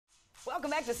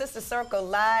Welcome back to Sister Circle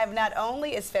Live. Not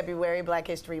only is February Black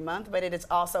History Month, but it is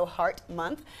also Heart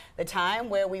Month, the time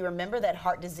where we remember that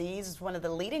heart disease is one of the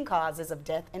leading causes of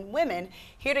death in women.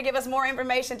 Here to give us more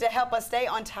information to help us stay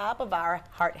on top of our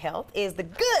heart health is the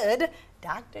good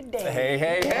Dr. Dave. Hey,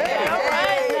 hey, hey. Hey, all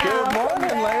right. Good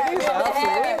morning, ladies.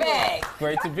 Absolutely.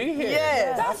 Great to be here.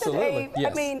 Yes. Absolutely. Dave,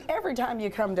 Yes. I mean, every time you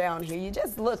come down here, you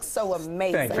just look so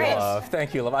amazing. Thank you, love.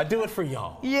 Thank you, love. I do it for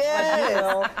y'all.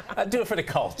 Yes. I do it for the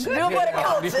culture. Do it for the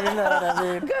culture. You know what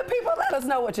I mean? Good people, let us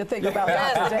know what you think about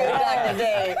That's Dr. the good Dr.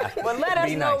 Dave. Dave. Well, let us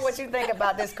Be know nice. what you think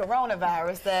about this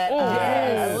coronavirus that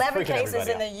Yes. 11 Freaking cases in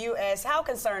everybody the U.S. How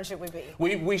concerned should we be?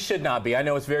 We should not be. I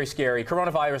know it's very scary.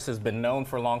 Coronavirus has been known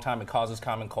for a long time. It causes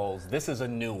common colds. This is a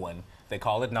new one. They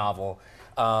call it novel.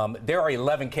 There are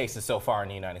 11 cases so far in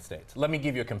the United States. Let me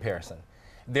give you a comparison.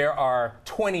 There are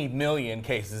 20 million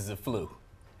cases of flu.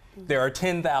 There are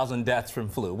 10,000 deaths from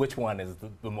flu. Which one is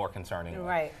the more concerning one?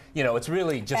 Right. You know, it's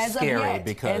really just As of scary yet.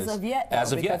 because... As of yet,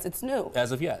 though, because it's new.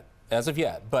 As of yet. As of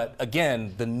yet. But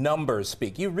again, the numbers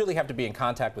speak. You really have to be in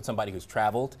contact with somebody who's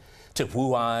traveled to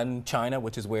Wuhan, China,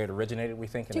 which is where it originated, we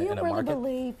think, Do in you a really market.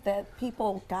 believe that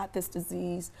people got this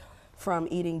disease from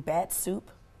eating bat soup?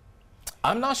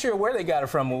 I'm not sure where they got it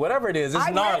from, but whatever it is, it's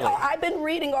gnarly. I've been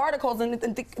reading articles and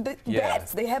the Yeah.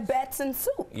 bats, they have bats in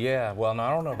soup. Yeah, well, no,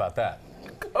 I don't know about that.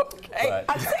 Okay.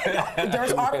 I'm saying,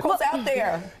 there's articles out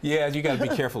there. Yeah, you got to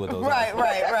be careful with those.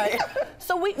 Right.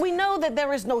 So we know that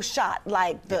there is no shot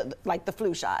like the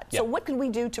flu shot. So Yeah. what can we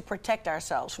do to protect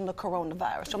ourselves from the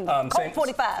coronavirus, from the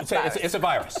COVID-45 virus? It's a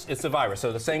virus. It's a virus.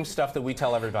 So the same stuff that we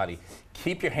tell everybody.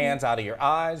 Keep your hands out of your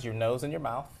eyes, your nose, and your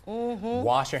mouth.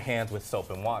 Wash your hands with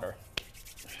soap and water.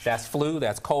 That's flu,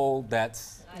 that's cold,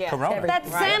 that's corona.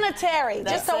 That's sanitary.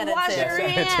 That's Just to wash your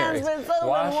sanitary. hands with soap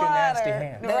Wash and your water. nasty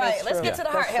hands. Right. Let's true. get to the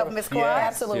heart That's health, true. Ms. Yeah. Clark.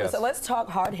 Absolutely. Yes. So let's talk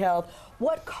heart health.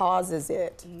 What causes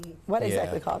it? What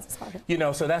exactly causes heart health? You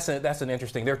know, so that's an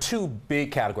interesting. There are two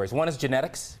big categories. One is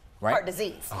genetics, right? Heart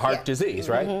disease. Heart disease,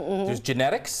 right? There's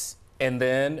genetics, and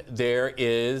then there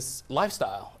is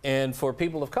lifestyle. And for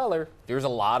people of color, there's a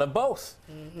lot of both,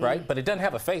 right? But it doesn't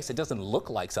have a face. It doesn't look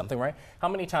like something, right? How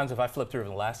many times have I flipped through in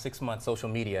the last 6 months social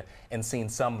media and seen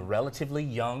some relatively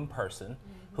young person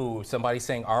who somebody's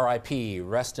saying RIP,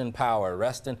 rest in power,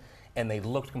 rest in, and they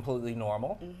looked completely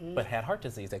normal, but had heart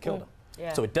disease that killed them.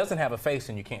 Yeah. So it doesn't have a face,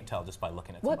 and you can't tell just by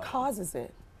looking at What somebody. causes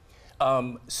it?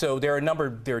 So there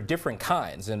are different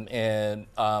kinds, and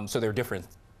so there are different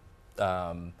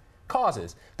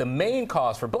causes. The main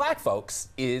cause for black folks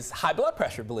is high blood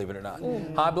pressure, believe it or not.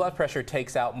 High blood pressure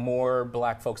takes out more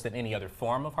black folks than any other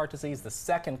form of heart disease. The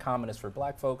second commonest for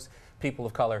black folks, people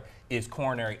of color, is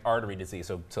coronary artery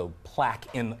disease, so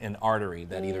plaque in an artery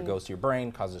that either goes to your brain,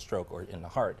 causes a stroke, or in the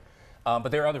heart. But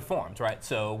there are other forms, right?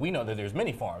 So we know that there's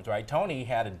many forms, right? Tony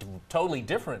had a totally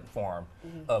different form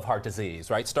of heart disease,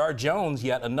 right? Star Jones,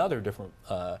 yet another different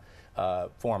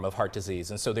form of heart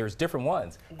disease. And so there's different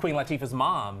ones. Queen Latifah's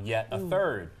mom, yet a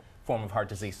third form of heart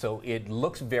disease. So it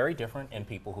looks very different in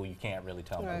people who you can't really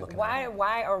tell by looking at them.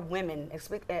 Why are women,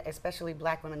 especially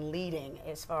black women, leading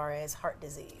as far as heart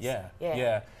disease? Yeah.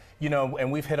 You know,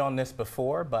 and we've hit on this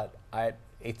before, but I'm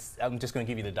just going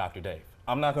to give you the Dr. Dave.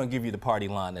 I'm not going to give you the party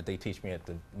line that they teach me at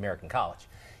the American College.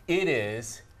 It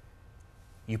is,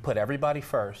 you put everybody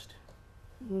first,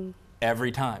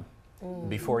 every time,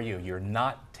 before you. You're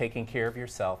not taking care of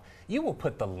yourself. You will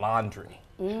put the laundry,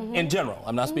 in general,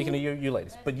 I'm not speaking to you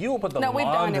ladies, but you will put the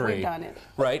laundry, we've done it.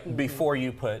 right, before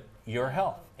you put your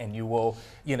health. And you will,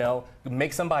 you know,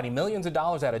 make somebody millions of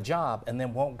dollars at a job and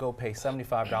then won't go pay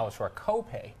 $75 for a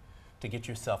copay to get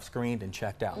yourself screened and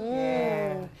checked out.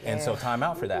 And so time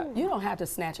out for that. You don't have to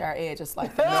snatch our edges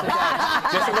like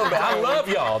that. Just a little bit. I love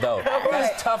y'all, though.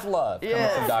 That's tough love coming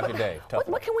from Dr. Dave. Tough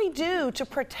What can we do to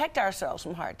protect ourselves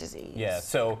from heart disease? Yeah,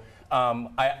 so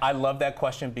I love that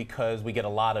question because we get a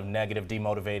lot of negative,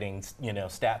 demotivating, you know,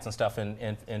 stats and stuff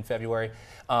in February.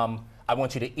 I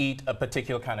want you to eat a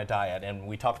particular kind of diet, and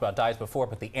we talked about diets before,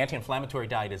 but the anti-inflammatory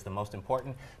diet is the most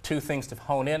important. Two things to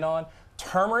hone in on: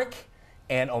 turmeric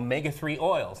and omega-3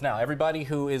 oils. Now, everybody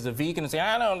who is a vegan and say,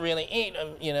 I don't really eat,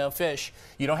 you know, fish.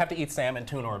 You don't have to eat salmon,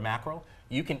 tuna, or mackerel.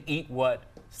 You can eat what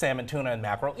salmon, tuna, and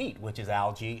mackerel eat, which is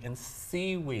algae and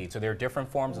seaweed. So there are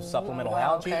different forms of supplemental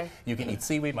algae. Okay. You can eat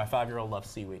seaweed. My 5-year-old loves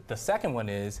seaweed. The second one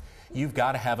is you've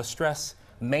got to have a stress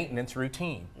maintenance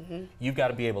routine. You've got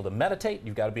to be able to meditate.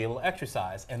 You've got to be able to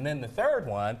exercise. And then the third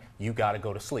one, you've got to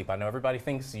go to sleep. I know everybody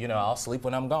thinks, you know, I'll sleep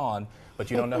when I'm gone, but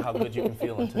you don't know how good you can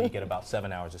feel until you get about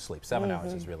 7 hours of sleep. 7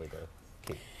 hours is really the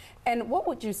key. And what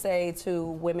would you say to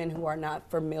women who are not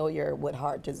familiar with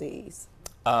heart disease?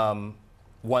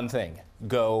 One thing,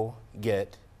 go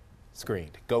get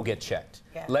screened. Go get checked.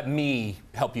 Yeah. Let me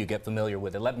help you get familiar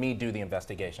with it. Let me do the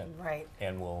investigation. Right.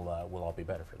 And we'll all be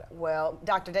better for that. Well,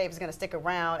 Dr. Dave is going to stick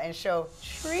around and show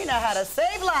Trina how to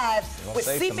save lives with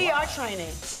CPR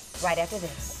training right after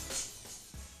this.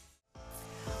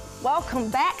 Welcome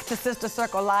back to Sister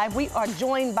Circle Live. We are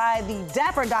joined by the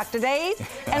dapper Dr. Dave,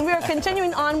 and we are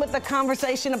continuing on with the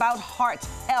conversation about heart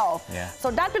health. Yeah. So,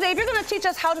 Dr. Dave, you're going to teach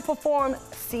us how to perform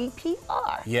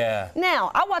CPR. Yeah. Now,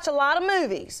 I watch a lot of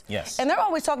movies. Yes. And they're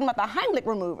always talking about the Heimlich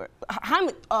maneuver.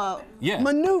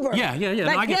 Yeah.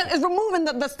 Like, it's removing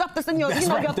the stuff that's in your, your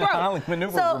throat. The Heimlich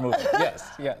maneuver removal. Yes.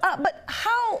 But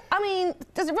how,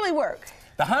 does it really work?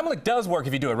 The Heimlich does work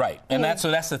if you do it right, and that's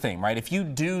the thing, right? If you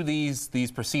do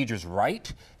these procedures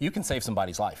right, you can save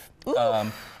somebody's life.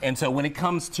 And so when it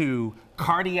comes to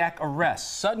cardiac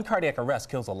arrest, sudden cardiac arrest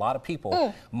kills a lot of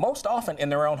people, most often in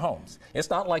their own homes.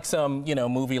 It's not like some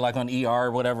movie like on ER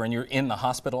or whatever, and you're in the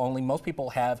hospital only. Most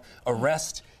people have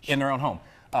arrest in their own home.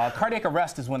 Cardiac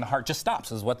arrest is when the heart just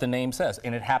stops, is what the name says,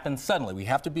 and it happens suddenly. We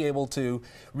have to be able to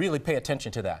really pay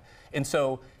attention to that. And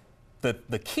so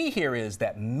the key here is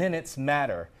that minutes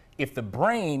matter. If the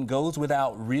brain goes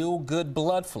without real good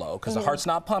blood flow, because the heart's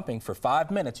not pumping for 5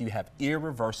 minutes, you have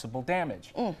irreversible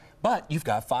damage. But you've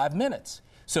got 5 minutes.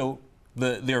 So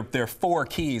there are 4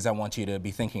 keys I want you to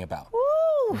be thinking about.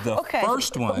 The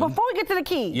first one. Before we get to the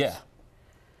keys. Yeah.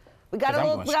 We got a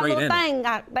little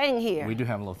thing here. We do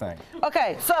have a little thing.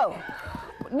 Okay, so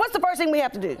what's the first thing we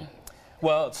have to do?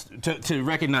 Well, it's to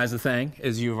recognize the thing,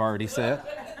 as you've already said.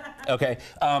 Okay,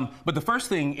 but the first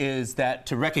thing is that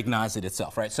to recognize it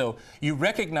itself, right? So you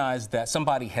recognize that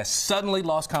somebody has suddenly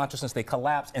lost consciousness, they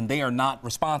collapse, and they are not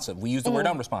responsive. We use the word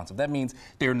unresponsive. That means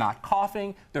they're not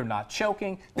coughing, they're not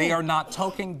choking, they are not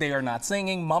choking, they are not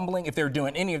singing, mumbling. If they're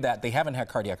doing any of that, they haven't had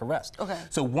cardiac arrest. Okay.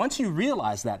 So once you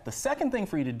realize that, the second thing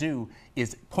for you to do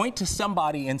is point to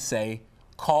somebody and say,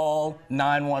 call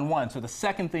 911. So the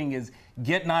second thing is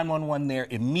get 911 there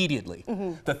immediately.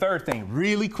 The third thing,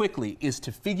 really quickly, is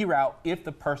to figure out if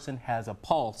the person has a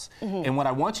pulse. And what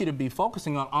I want you to be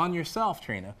focusing on yourself,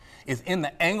 Trina, is in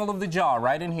the angle of the jaw,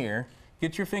 right in here.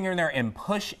 Get your finger in there and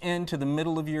push into the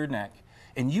middle of your neck.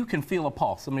 And you can feel a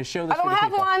pulse. I'm going to show this I don't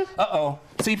have one. Uh-oh.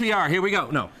 CPR, here we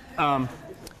go. No.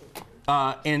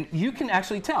 And you can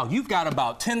actually tell. You've got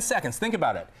about 10 seconds. Think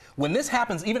about it. When this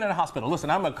happens, even in a hospital, listen,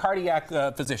 I'm a cardiac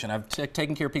physician. I've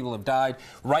taken care of people who have died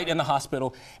right in the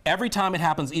hospital. Every time it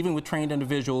happens, even with trained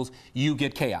individuals, you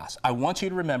get chaos. I want you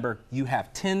to remember you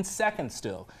have 10 seconds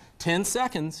still. 10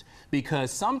 seconds,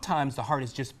 because sometimes the heart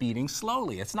is just beating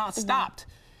slowly. It's not stopped.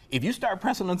 If you start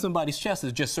pressing on somebody's chest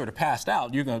that's just sort of passed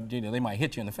out, you're going to, they might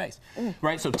hit you in the face,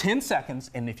 right? So 10 seconds,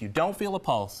 and if you don't feel a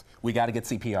pulse, we got to get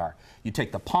CPR. You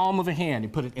take the palm of a hand, you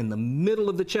put it in the middle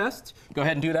of the chest. Go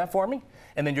ahead and do that for me.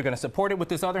 And then you're going to support it with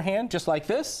this other hand, just like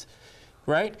this,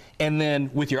 right? And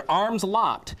then with your arms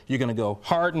locked, you're going to go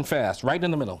hard and fast, right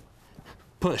in the middle.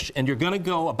 Push, and you're going to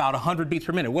go about 100 beats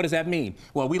per minute. What does that mean?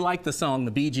 Well, we like the song,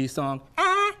 the Bee Gees song.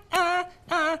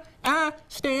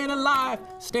 Staying alive,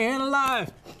 staying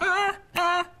alive.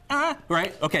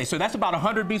 Right? Okay, so that's about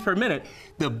 100 beats per minute.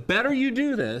 The better you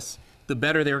do this, the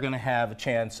better they're going to have a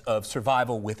chance of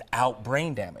survival without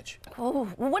brain damage. Oh,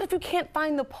 well, what if you can't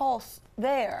find the pulse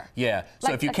there? Yeah, so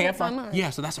Like, if you I can't find find, mine. yeah,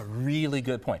 so that's a really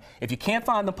good point. If you can't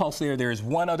find the pulse there is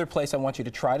one other place I want you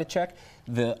to try to check.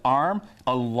 The arm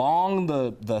along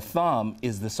the thumb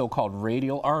is the so-called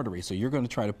radial artery. So you're going to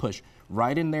try to push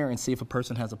right in there and see if a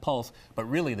person has a pulse. But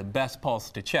really, the best pulse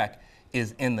to check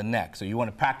is in the neck. So you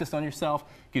want to practice on yourself.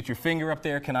 Get your finger up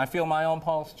there. Can I feel my own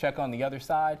pulse? Check on the other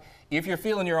side. If you're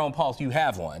feeling your own pulse, you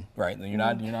have one, right? You're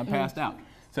not passed out.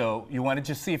 So you want to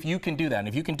just see if you can do that. And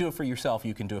if you can do it for yourself,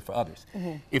 you can do it for others.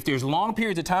 If there's long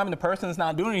periods of time and the person's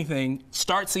not doing anything,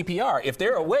 start CPR. If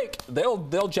they're awake,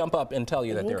 they'll jump up and tell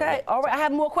you that they're awake. Okay, all right, I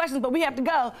have more questions, but we have to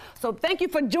go. So thank you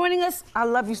for joining us. I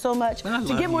love you so much. I To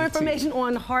love get more you information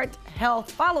on heart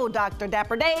health, follow Dr.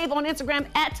 Dapper Dave on Instagram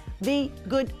at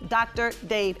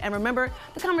 @TheGoodDrDave. And remember,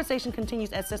 the conversation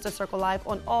continues at Sister Circle Live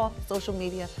on all social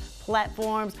media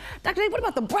platforms. Dr. Dave, what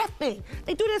about the breath thing?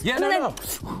 They do this. Yeah, no.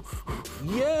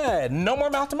 Yeah, no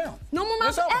more mouth to mouth. No more mouth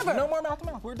It's over. ever. No more mouth to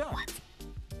mouth. We're done.